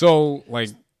 So like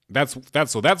that's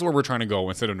where we're trying to go.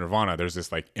 Instead of nirvana, there's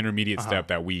this like intermediate step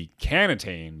that we can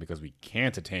attain, because we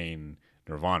can't attain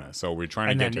nirvana. So we're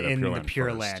trying And to then get to the in Pure the Land Pure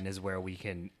first. Land is where we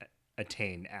can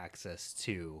attain access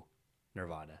to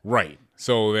nirvana. Right.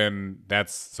 So then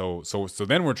so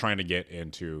then we're trying to get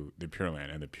into the Pure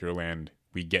Land, and the Pure Land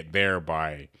we get there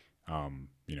by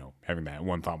having that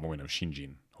one thought moment of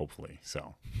Shinjin, hopefully.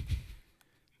 So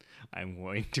I'm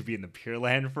going to be in the Pure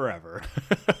Land forever.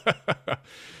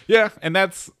 yeah, and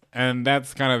that's kind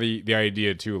of the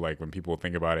idea too. Like when people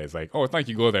think about it, it's like, oh, it's like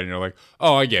you go there and you're like,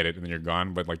 oh, I get it, and then you're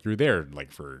gone. But like you're there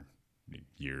like for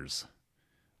years,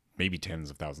 maybe tens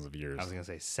of thousands of years. I was gonna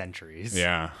say centuries.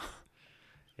 Yeah.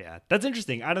 Yeah, that's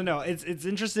interesting. I don't know. It's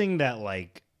interesting that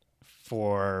like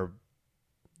for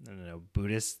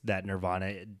Buddhists, that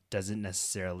nirvana doesn't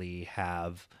necessarily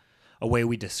have a way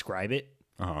we describe it.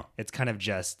 Uh-huh. It's kind of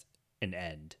just an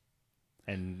end,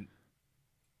 and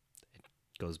it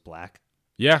goes black.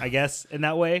 Yeah. I guess in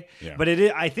that way. Yeah. But it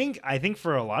is. I think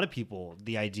for a lot of people,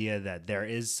 the idea that there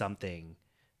is something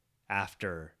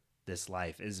after this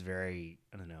life is very,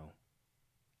 I don't know,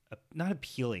 not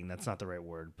appealing. That's not the right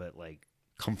word, but like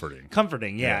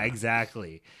comforting. Yeah,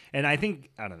 exactly. And I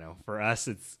think, I don't know, for us,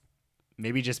 it's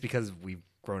maybe just because we've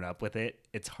grown up with it,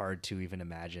 it's hard to even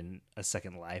imagine a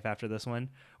second life after this one,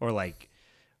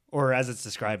 or as it's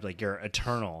described, like your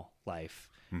eternal life.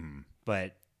 Mm-hmm.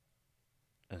 But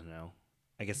I don't know.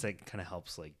 I guess that kind of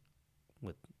helps, like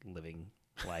with living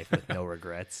life with no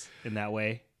regrets in that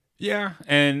way. Yeah,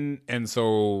 and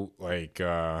so like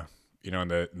in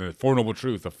the Four Noble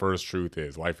Truths, the first truth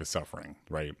is life is suffering,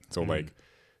 right? So like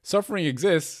suffering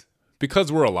exists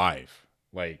because we're alive.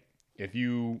 Like if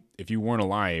you weren't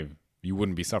alive, you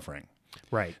wouldn't be suffering.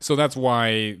 Right. So that's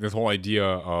why this whole idea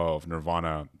of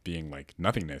nirvana being like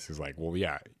nothingness is like, well,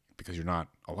 yeah, because you're not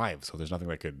alive, so there's nothing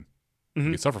that could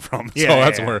you could suffer from. Yeah, so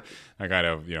that's yeah. where I kind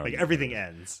of Like everything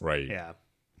ends. Right. Yeah.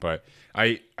 But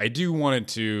I did want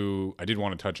to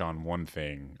touch on one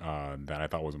thing that I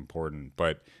thought was important.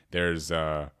 But there's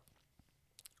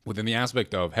within the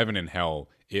aspect of heaven and hell,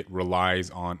 it relies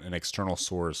on an external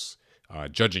source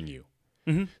judging you.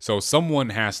 So someone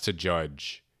has to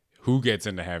judge who gets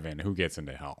into heaven, who gets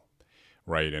into hell,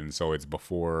 right? And so it's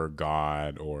before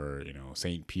God or,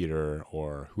 Saint Peter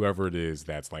or whoever it is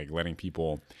that's like letting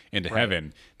people into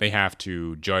heaven. They have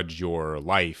to judge your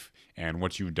life and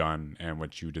what you've done and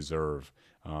what you deserve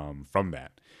from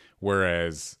that.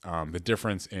 Whereas the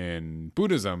difference in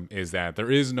Buddhism is that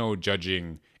there is no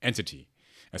judging entity.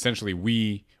 Essentially,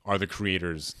 we are the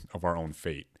creators of our own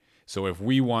fate. So if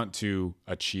we want to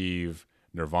achieve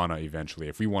nirvana eventually,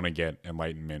 if we want to get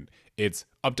enlightenment, it's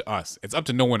up to us. It's up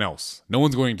to no one else. No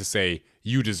one's going to say,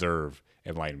 you deserve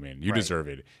enlightenment. You deserve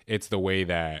it. It's the way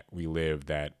that we live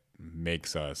that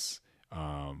makes us,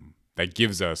 that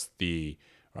gives us the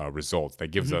results,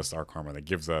 that gives us our karma, that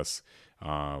gives us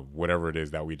whatever it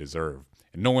is that we deserve.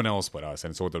 And no one else but us.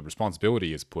 And so the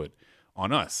responsibility is put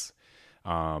on us.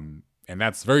 And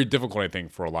that's very difficult, I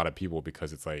think, for a lot of people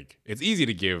because it's like, it's easy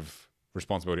to give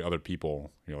responsibility to other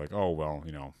people. You're like, oh, well,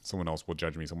 someone else will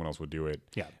judge me. Someone else will do it.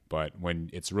 Yeah. But when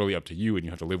it's really up to you and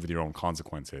you have to live with your own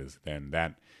consequences, then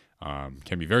that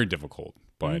can be very difficult.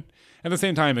 But at the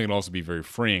same time, it can also be very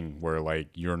freeing where like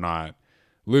you're not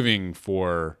living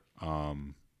for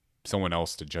someone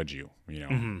else to judge you,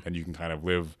 and you can kind of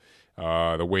live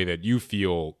the way that you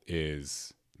feel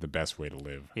is the best way to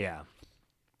live. Yeah.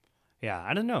 Yeah,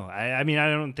 I don't know. I mean, I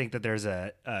don't think that there's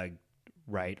a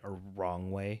right or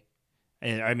wrong way.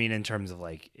 I mean, in terms of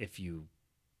like, if you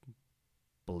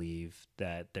believe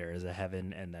that there is a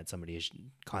heaven and that somebody is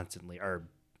constantly or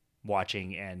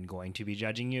watching and going to be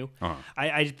judging you,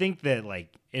 I think that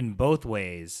like in both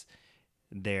ways,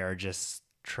 they're just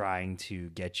trying to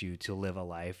get you to live a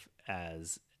life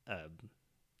as a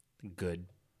good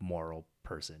moral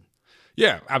person.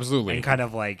 Yeah, absolutely. And kind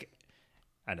of like,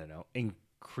 I don't know,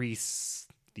 increase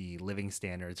the living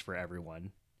standards for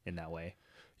everyone in that way.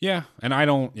 Yeah, and I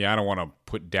don't want to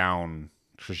put down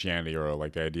Christianity or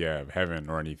like the idea of heaven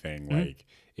or anything. Like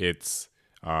it's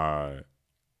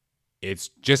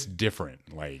just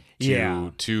different. Like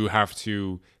to have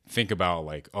to think about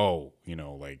like, oh,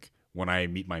 like when I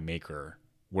meet my maker,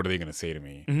 what are they going to say to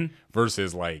me?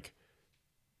 Versus like,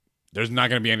 there's not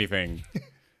going to be anything.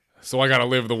 So I got to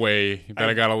live the way that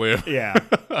I got to live. Yeah.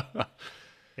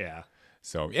 Yeah.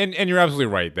 So, and you're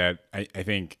absolutely right that I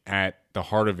think at the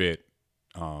heart of it,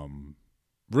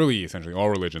 really essentially all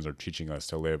religions are teaching us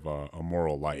to live a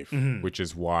moral life, which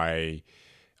is why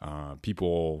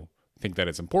people think that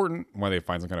it's important, why they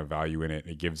find some kind of value in it.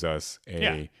 It gives us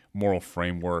a moral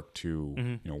framework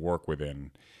to work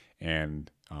within, and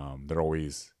they're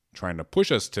always trying to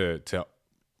push us to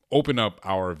open up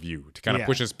our view, to kind of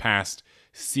push us past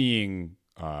seeing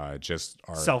just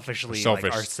our selfish like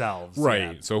ourselves,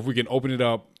 right? Yeah. So if we can open it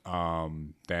up,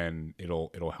 then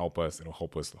it'll help us. It'll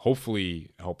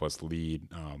hopefully help us lead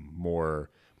more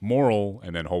moral,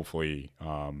 and then hopefully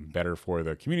better for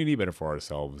the community, better for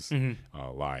ourselves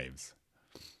lives.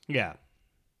 Yeah,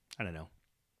 I don't know.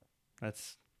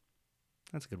 That's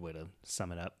a good way to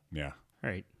sum it up. Yeah. All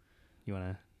right, you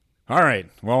wanna? All right.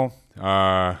 Well,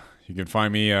 you can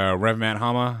find me Rev Matt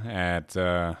Hama at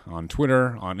on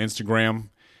Twitter, on Instagram.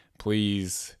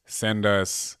 Please send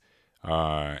us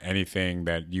anything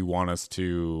that you want us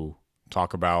to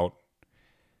talk about.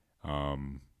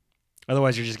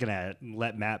 Otherwise, you're just gonna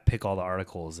let Matt pick all the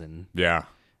articles, and we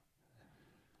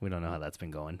don't know how that's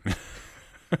been going.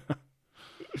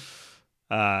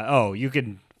 You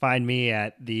can find me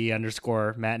at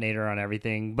 _Matt Nader on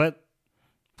everything, but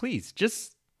please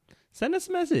just send us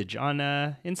a message on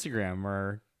Instagram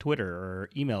or Twitter or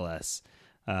email us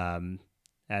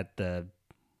at the,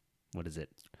 what is it?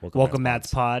 Welcome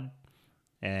Matt's Pod.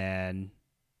 And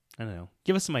I don't know,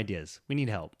 give us some ideas. We need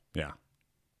help. Yeah.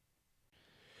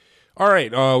 All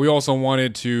right. We also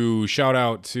wanted to shout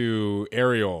out to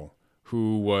Ariel,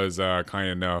 who was kind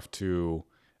enough to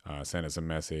send us a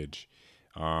message.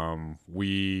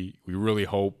 We really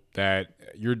hope that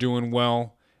you're doing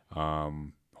well.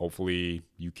 Hopefully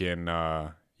you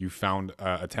found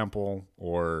a temple,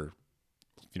 or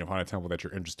find a temple that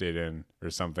you're interested in or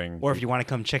something. Or if you want to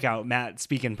come check out Matt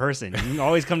speak in person, you can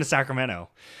always come to Sacramento.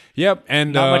 Yep.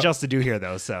 And not much else to do here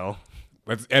though. So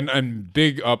and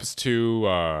big ups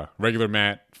to regular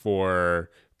Matt for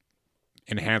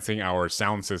enhancing our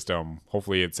sound system.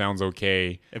 Hopefully it sounds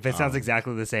okay. If it sounds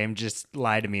exactly the same, just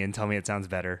lie to me and tell me it sounds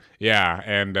better. Yeah.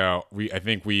 And I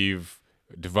think we've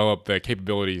developed the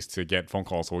capabilities to get phone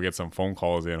calls. So we'll get some phone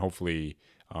calls in, hopefully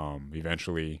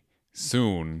eventually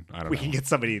soon. I don't know. We can get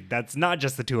somebody that's not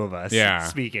just the two of us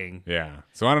speaking. Yeah.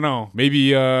 So I don't know.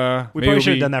 Maybe we probably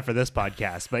should have done that for this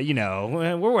podcast, but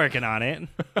we're working on it.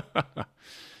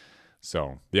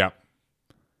 So yeah.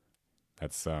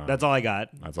 That's all I got.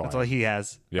 That's all he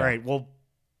has. Yeah. All right, we'll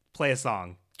play a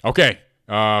song. Okay.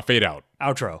 Fade out.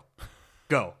 Outro.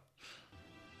 Go.